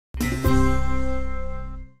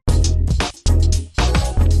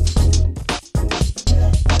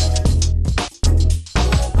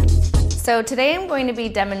So today I'm going to be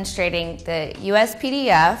demonstrating the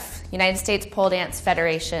USPDF, United States Pole Dance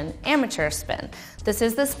Federation Amateur Spin. This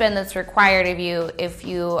is the spin that's required of you if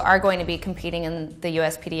you are going to be competing in the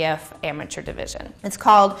USPDF Amateur Division. It's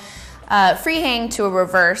called free hang to a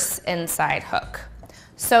reverse inside hook.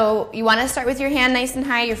 So you want to start with your hand nice and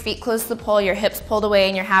high, your feet close to the pole, your hips pulled away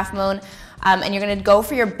and your half moon, and you're going to go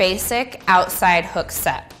for your basic outside hook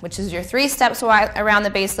set, which is your 3 steps around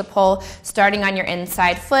the base of the pole, starting on your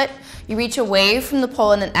inside foot. You reach away from the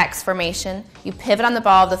pole in an X formation. You pivot on the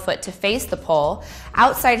ball of the foot to face the pole.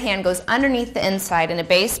 Outside hand goes underneath the inside in a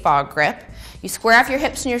baseball grip. You square off your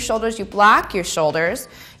hips and your shoulders, you block your shoulders.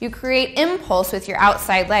 You create impulse with your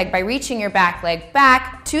outside leg by reaching your back leg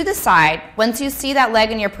back to the side. Once you see that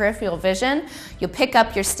leg in your peripheral vision, you'll pick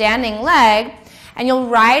up your standing leg and you'll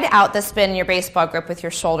ride out the spin in your baseball grip with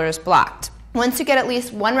your shoulders blocked. Once you get at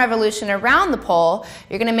least 1 revolution around the pole,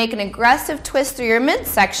 you're going to make an aggressive twist through your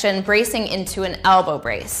midsection, bracing into an elbow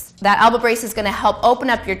brace. That elbow brace is going to help open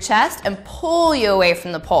up your chest and pull you away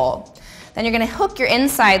from the pole. Then you're going to hook your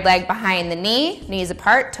inside leg behind the knee, knees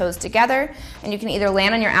apart, toes together, and you can either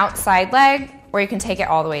land on your outside leg or you can take it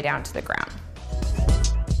all the way down to the ground.